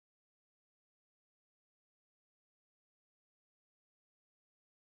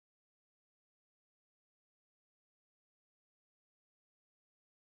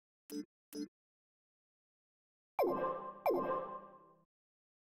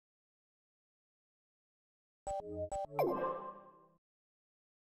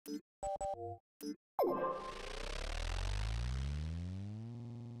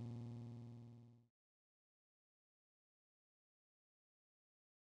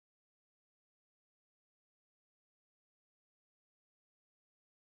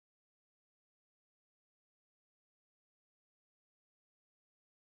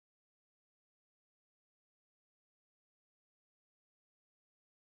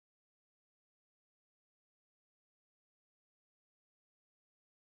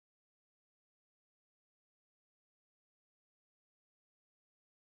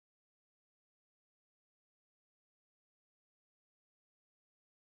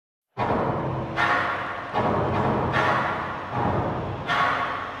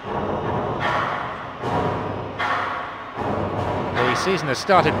The season has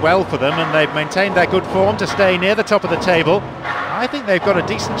started well for them and they've maintained their good form to stay near the top of the table. I think they've got a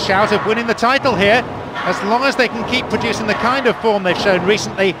decent shout of winning the title here, as long as they can keep producing the kind of form they've shown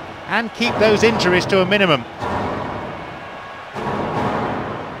recently and keep those injuries to a minimum.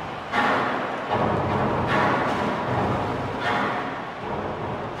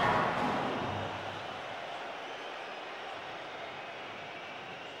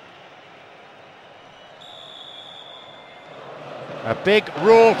 A big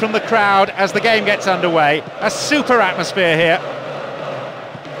roar from the crowd as the game gets underway. A super atmosphere here.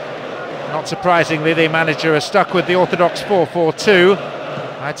 Not surprisingly, the manager has stuck with the orthodox 4-4-2.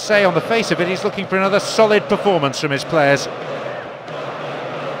 I'd say on the face of it, he's looking for another solid performance from his players.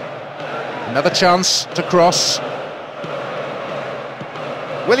 Another chance to cross.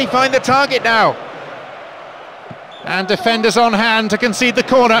 Will he find the target now? And defenders on hand to concede the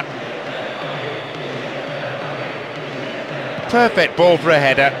corner. Perfect ball for a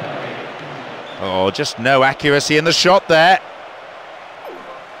header. Oh, just no accuracy in the shot there.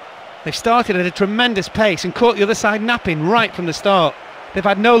 They've started at a tremendous pace and caught the other side napping right from the start. They've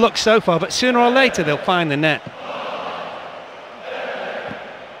had no luck so far, but sooner or later they'll find the net.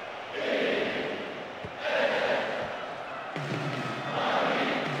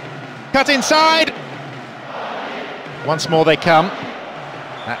 Cut inside. Once more they come.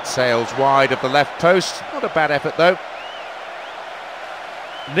 That sails wide of the left post. Not a bad effort though.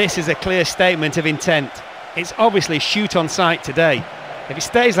 This is a clear statement of intent. It's obviously shoot on sight today. If it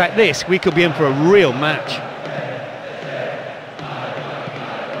stays like this, we could be in for a real match.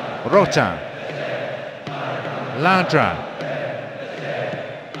 Rotin. Ladra.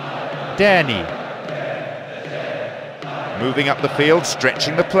 Derny. Moving up the field,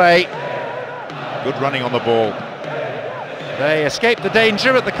 stretching the play. Good running on the ball. They escape the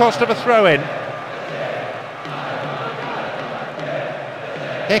danger at the cost of a throw-in.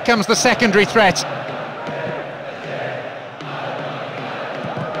 Here comes the secondary threat.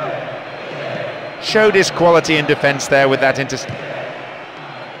 Showed his quality in defence there with that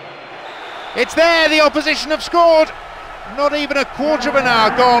It's there, the opposition have scored. Not even a quarter of an hour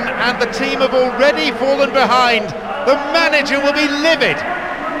gone and the team have already fallen behind. The manager will be livid.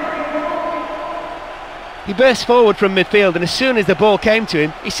 He burst forward from midfield and as soon as the ball came to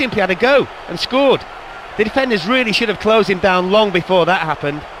him, he simply had a go and scored. The defenders really should have closed him down long before that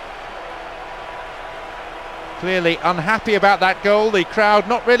happened. Clearly unhappy about that goal, the crowd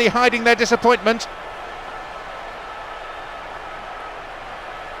not really hiding their disappointment.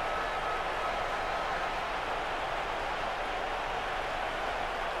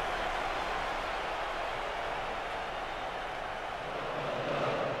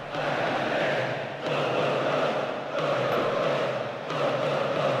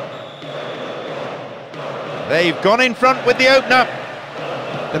 They've gone in front with the opener.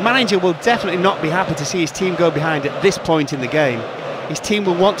 The manager will definitely not be happy to see his team go behind at this point in the game. His team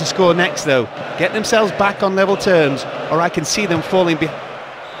will want to score next though, get themselves back on level terms, or I can see them falling behind.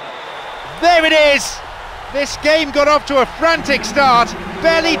 There it is! This game got off to a frantic start,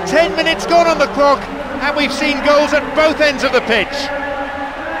 barely 10 minutes gone on the clock, and we've seen goals at both ends of the pitch.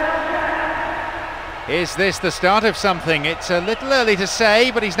 Is this the start of something? It's a little early to say,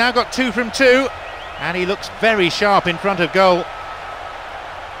 but he's now got 2 from 2. And he looks very sharp in front of goal.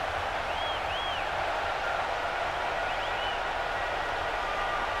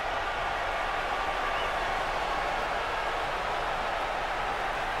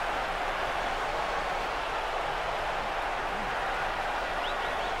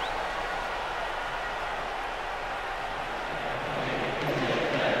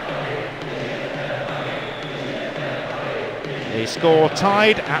 The score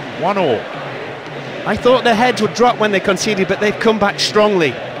tied at 1-1. I thought their heads would drop when they conceded, but they've come back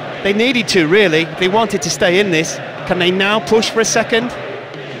strongly. They needed to, really, if they wanted to stay in this. Can they now push for a second?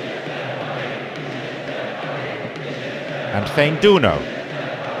 And Feinduno.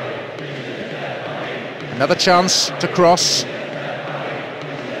 Another chance to cross.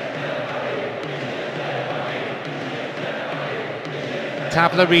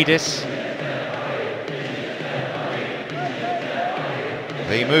 Tavlaridis.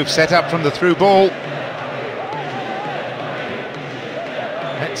 The move set up from the through ball.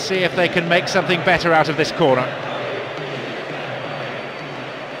 Let's see if they can make something better out of this corner.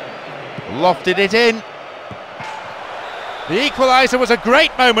 Lofted it in. The equaliser was a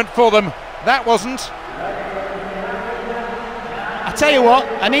great moment for them. That wasn't. I tell you what,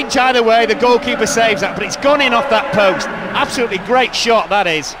 an inch either way, the goalkeeper saves that, but it's gone in off that post. Absolutely great shot, that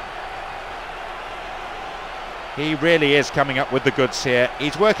is. He really is coming up with the goods here.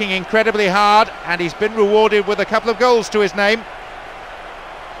 He's working incredibly hard, and he's been rewarded with a couple of goals to his name.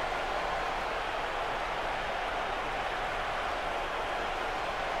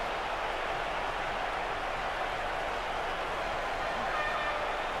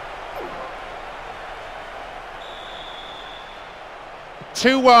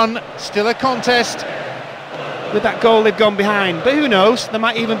 (2-1), still a contest. With that goal they've gone behind, but who knows, there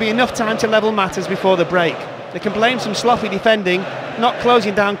might even be enough time to level matters before the break. They can blame some sloppy defending, not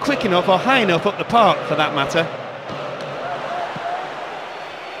closing down quick enough or high enough up the park for that matter.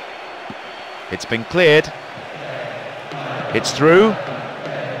 It's been cleared. It's through.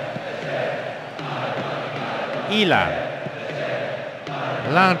 Ilan.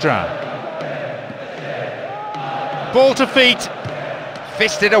 Landra. Ball to feet.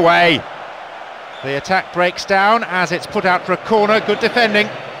 Fisted away. The attack breaks down as it's put out for a corner. Good defending.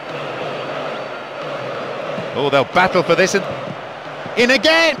 Oh, they'll battle for this. And in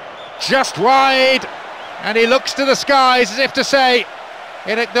again. Just wide. And he looks to the skies as if to say,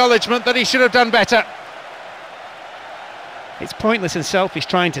 in acknowledgement that he should have done better. It's pointless and selfish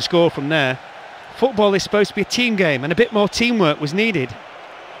trying to score from there. Football is supposed to be a team game, and a bit more teamwork was needed.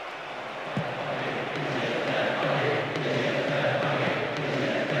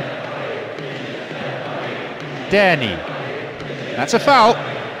 Derny. That's a foul.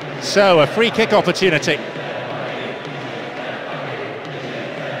 So a free kick opportunity.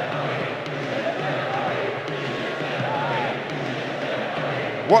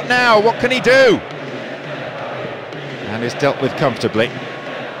 What now? What can he do? And is dealt with comfortably.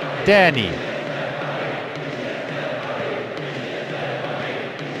 Derny.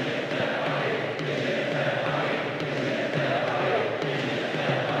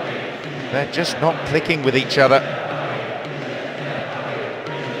 They're just not clicking with each other.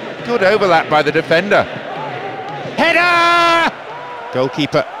 Good overlap by the defender. Header!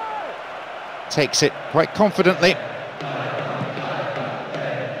 Goalkeeper takes it quite confidently.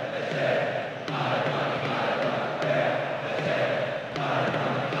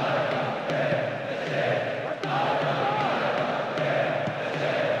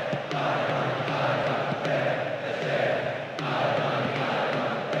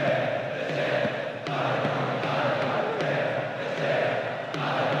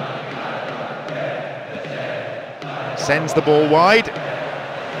 Sends the ball wide,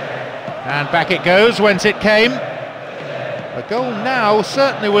 and back it goes whence it came. A goal now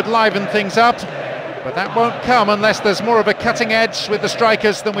certainly would liven things up, but that won't come unless there's more of a cutting edge with the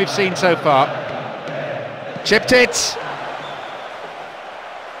strikers than we've seen so far. Chipped it.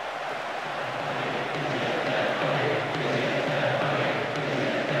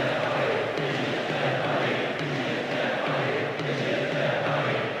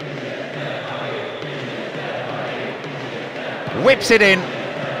 Whips it in.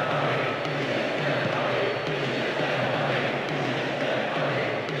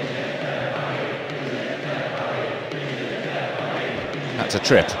 That's a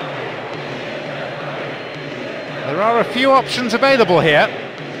trip. There are a few options available here.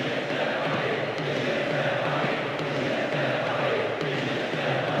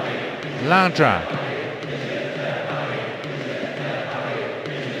 Landra.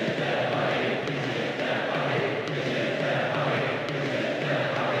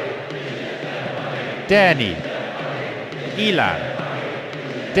 Derny. Ilan.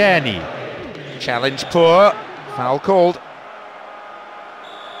 Derny. Challenge poor. Foul called.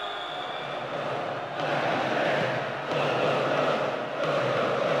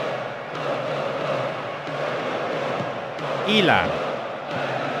 Ilan.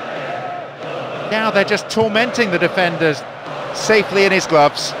 Now they're just tormenting the defenders safely in his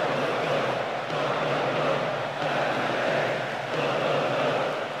gloves.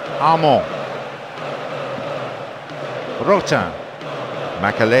 Armand. Rotin,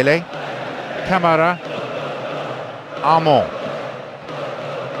 Makalele, Camara, Armand.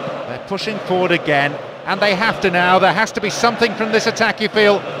 They're pushing forward again. and they have to now. There has to be something from this attack, you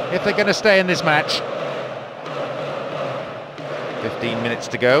feel, if they're going to stay in this match. 15 minutes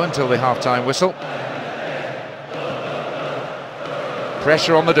to go until the half-time whistle.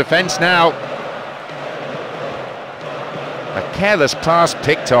 Pressure on the defence now. A careless pass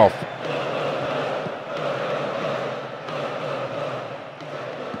picked off.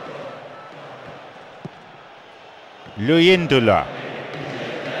 Luyindula.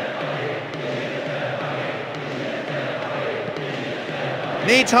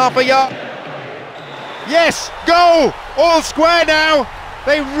 Needs half a yard. Yes, go! All square now.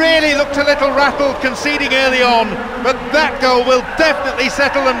 They really looked a little rattled conceding early on, but that goal will definitely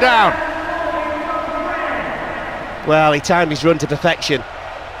settle them down. Well, he timed his run to perfection.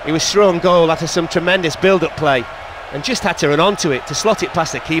 He was through on goal after some tremendous build-up play and just had to run onto it to slot it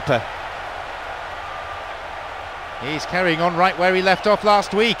past the keeper. He's carrying on right where he left off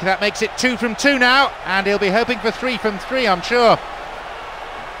last week. That makes it 2 from 2 now, and he'll be hoping for 3 from 3, I'm sure.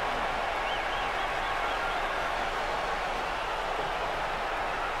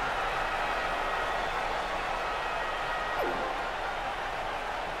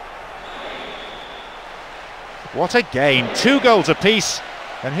 What a game, 2 goals apiece,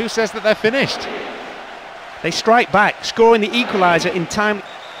 and who says that they're finished? They strike back, scoring the equaliser in time.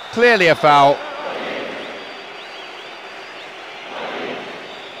 Clearly a foul.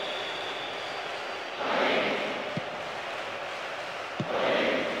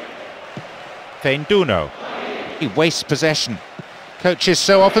 Feinduno. He wastes possession. Coaches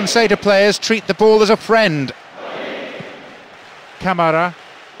so often say to players, treat the ball as a friend. Camara.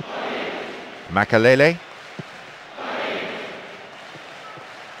 Makalele.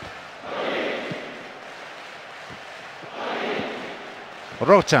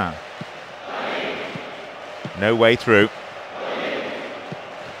 Rotin. No way through.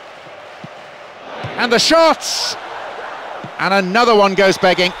 And the shots! And another one goes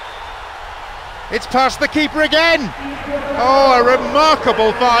begging. It's past the keeper again. Oh, a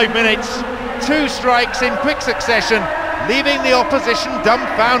remarkable 5 minutes. 2 strikes in quick succession, leaving the opposition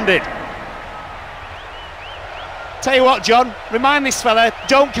dumbfounded. Tell you what, John, remind this fella,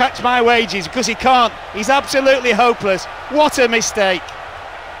 don't catch my wages, because he can't. He's absolutely hopeless. What a mistake.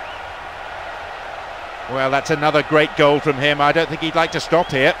 Well, that's another great goal from him. I don't think he'd like to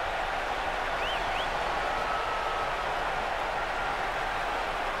stop here.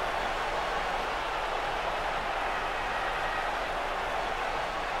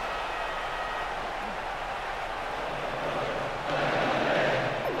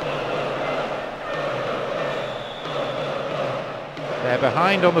 They're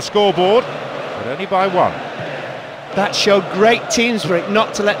behind on the scoreboard, but only by 1. That showed great team spirit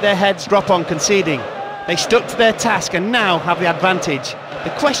not to let their heads drop on conceding. They stuck to their task and now have the advantage.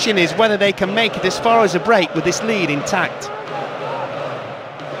 The question is whether they can make it as far as a break with this lead intact.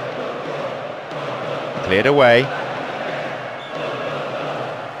 Cleared away.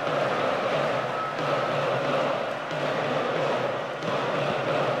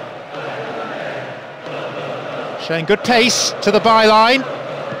 Showing good pace to the byline.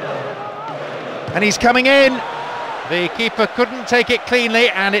 And he's coming in. The keeper couldn't take it cleanly,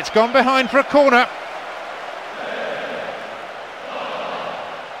 and it's gone behind for a corner.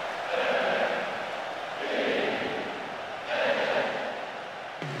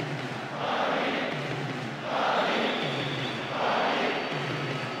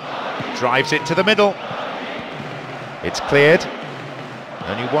 Drives it to the middle. It's cleared.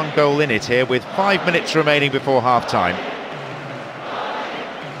 Only 1 goal in it here with 5 minutes remaining before half-time.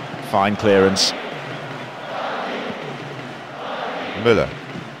 Fine clearance. Muller.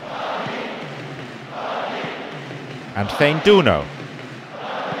 And Feinduno.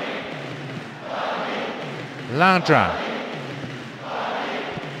 Landran.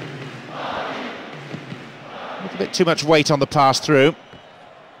 A little bit too much weight on the pass through.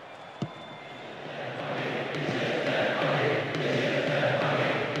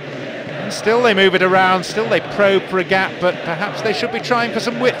 Still they move it around, still they probe for a gap, but perhaps they should be trying for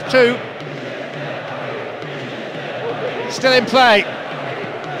some width too. Still in play.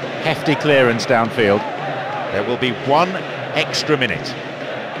 Hefty clearance downfield. There will be 1 extra minute.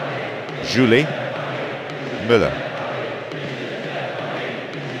 Julie. Muller.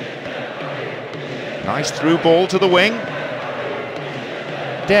 Nice through ball to the wing.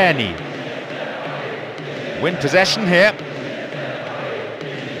 Danny. Win possession here.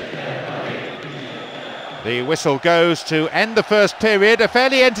 The whistle goes to end the first period, a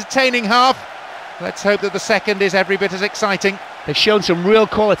fairly entertaining half. Let's hope that the second is every bit as exciting. They've shown some real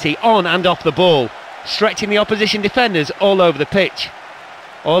quality on and off the ball, stretching the opposition defenders all over the pitch.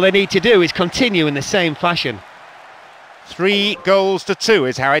 All they need to do is continue in the same fashion. 3-2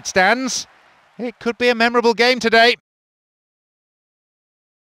 is how it stands. It could be a memorable game today.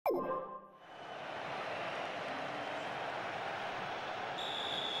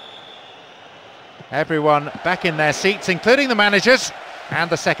 Everyone back in their seats, including the managers, and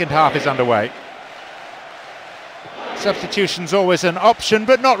the second half is underway. Substitution's always an option,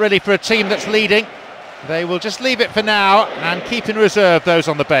 but not really for a team that's leading. They will just leave it for now and keep in reserve those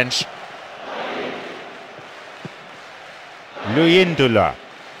on the bench. Luyindula.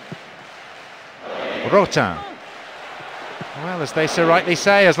 Rotin. Well, as they so rightly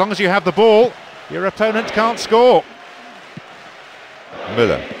say, as long as you have the ball, your opponent can't score.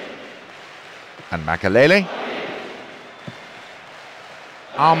 Muller. And Makalele.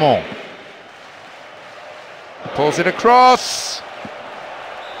 Armand. Pulls it across.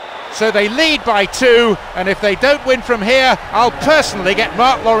 So they lead by 2, and if they don't win from here, I'll personally get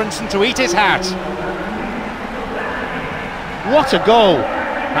Mark Lawrenson to eat his hat. What a goal!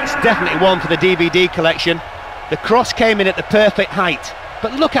 That's definitely one for the DVD collection. The cross came in at the perfect height,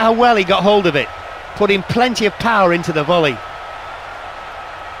 but look at how well he got hold of it, putting plenty of power into the volley.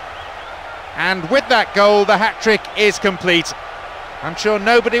 And with that goal, the hat-trick is complete. I'm sure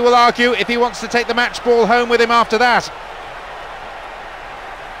nobody will argue if he wants to take the match ball home with him after that.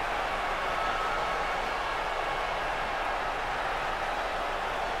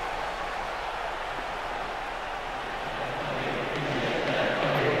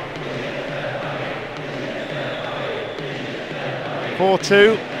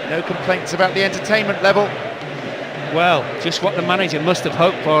 No complaints about the entertainment level. Well, just what the manager must have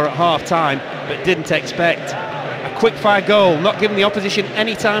hoped for at half-time, but didn't expect. A quick-fire goal, not giving the opposition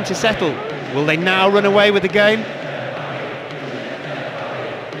any time to settle. Will they now run away with the game?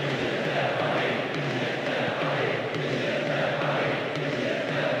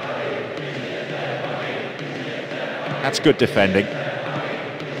 That's good defending.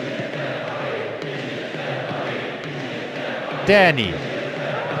 Danny.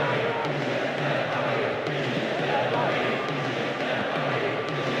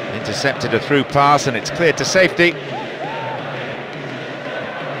 Intercepted a through pass and it's cleared to safety.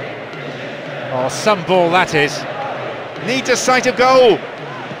 Oh, some ball that is. Needs a sight of goal.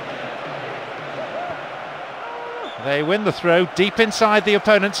 They win the throw deep inside the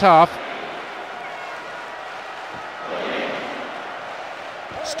opponent's half.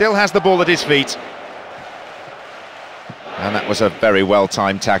 Still has the ball at his feet. And that was a very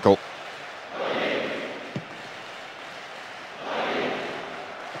well-timed tackle.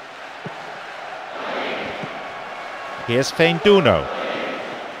 Here's Feinduno.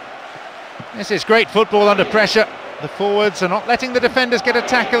 This is great football under pressure. The forwards are not letting the defenders get a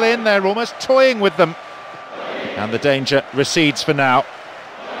tackle in. They're almost toying with them. And the danger recedes for now.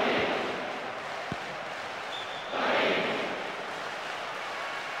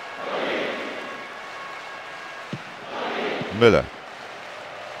 Muller.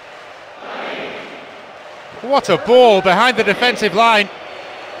 What a ball behind the defensive line.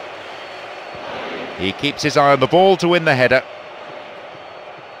 He keeps his eye on the ball to win the header.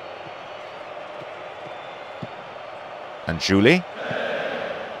 And Julie.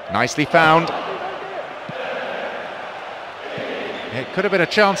 Nicely found. It could have been a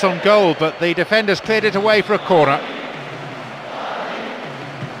chance on goal, but the defenders cleared it away for a corner.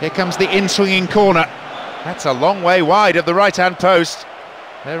 Here comes the in-swinging corner. That's a long way wide of the right-hand post.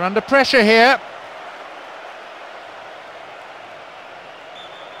 They're under pressure here.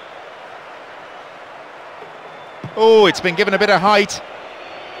 Oh, it's been given a bit of height.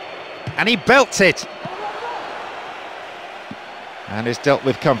 And he belts it. And is dealt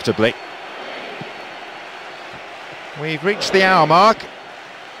with comfortably. We've reached the hour mark.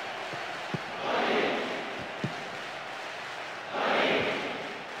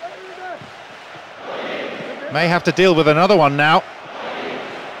 May have to deal with another one now.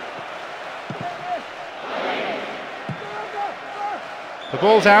 The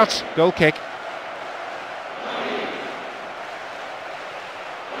ball's out, goal kick.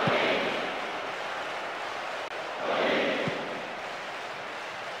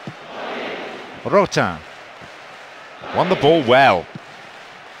 Rotin won the ball well.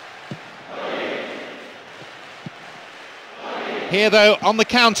 Here though, on the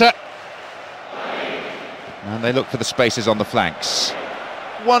counter. And they look for the spaces on the flanks.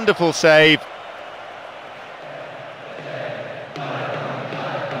 Wonderful save.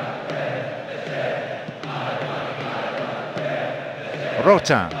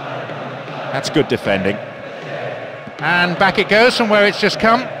 Rotin. That's good defending. And back it goes from where it's just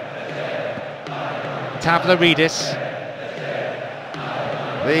come. Tavlaridis.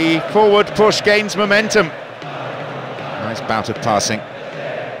 The forward push gains momentum. Nice bout of passing.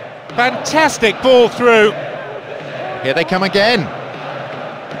 Fantastic ball through. Here they come again.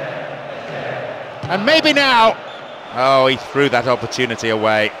 And maybe now. Oh, he threw that opportunity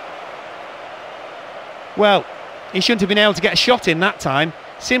away. Well, he shouldn't have been able to get a shot in that time.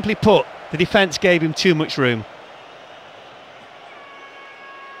 Simply put, the defence gave him too much room.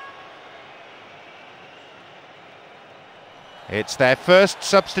 It's their first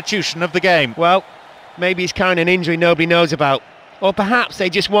substitution of the game. Well, maybe he's carrying an injury nobody knows about. Or perhaps they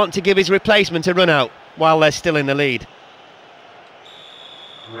just want to give his replacement a run out while they're still in the lead.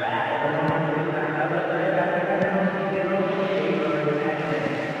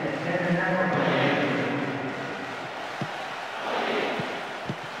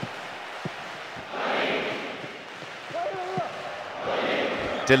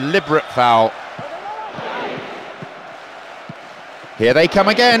 Deliberate foul. Here they come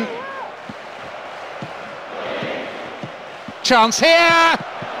again. Chance here!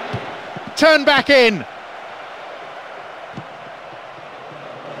 Turn back in.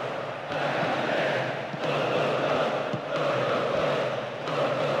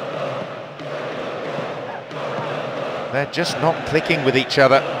 They're just not clicking with each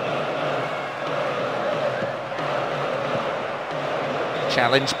other.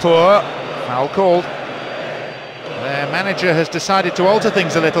 Challenge poor, foul called. Their manager has decided to alter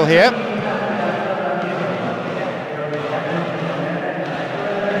things a little here.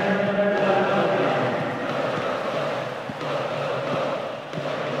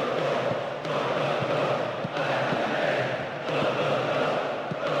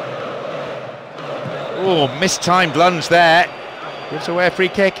 Oh, mistimed lunge there. Gives away a free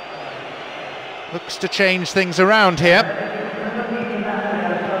kick. Looks to change things around here.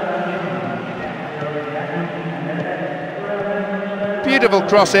 Beautiful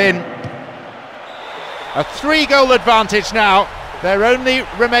cross in. A 3-goal advantage now. Their only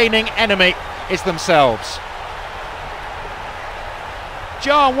remaining enemy is themselves.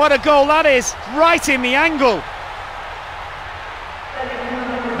 John, what a goal that is! Right in the angle!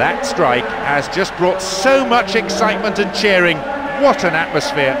 That strike has just brought so much excitement and cheering. What an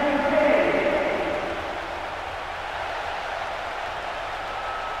atmosphere.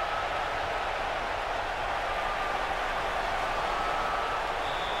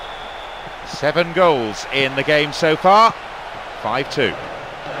 Seven goals in the game so far, 5-2.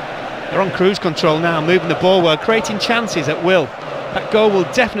 They're on cruise control now, moving the ball well, creating chances at will. That goal will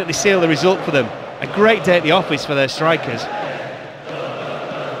definitely seal the result for them. A great day at the office for their strikers.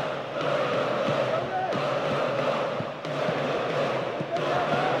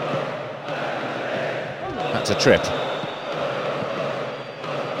 That's a trip.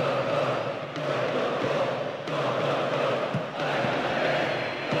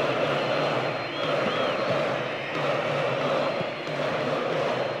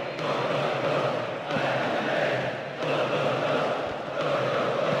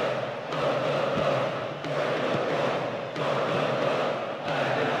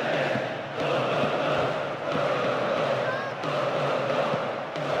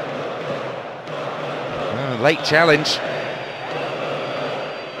 Late challenge.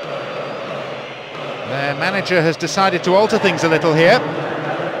 Their manager has decided to alter things a little here.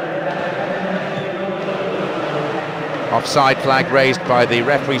 Offside flag raised by the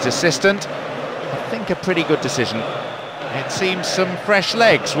referee's assistant. I think a pretty good decision. It seems some fresh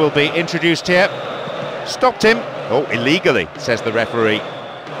legs will be introduced here. Stopped him. Oh, illegally, says the referee.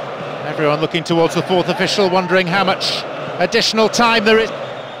 Everyone looking towards the fourth official, wondering how much additional time there is.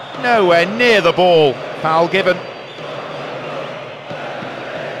 Nowhere near the ball. Foul given.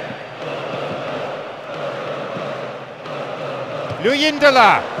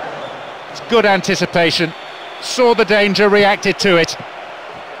 Luyindala. It's good anticipation. Saw the danger, reacted to it.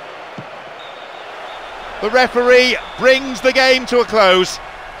 The referee brings the game to a close.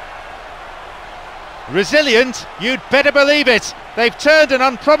 Resilient, you'd better believe it. They've turned an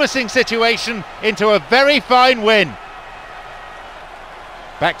unpromising situation into a very fine win.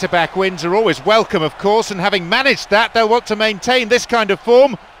 Back-to-back wins are always welcome, of course, and having managed that, they'll want to maintain this kind of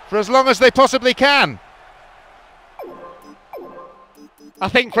form for as long as they possibly can. I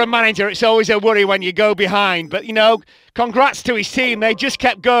think for a manager it's always a worry when you go behind, but you know, congrats to his team, they just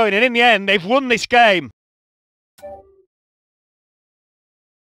kept going and in the end they've won this game.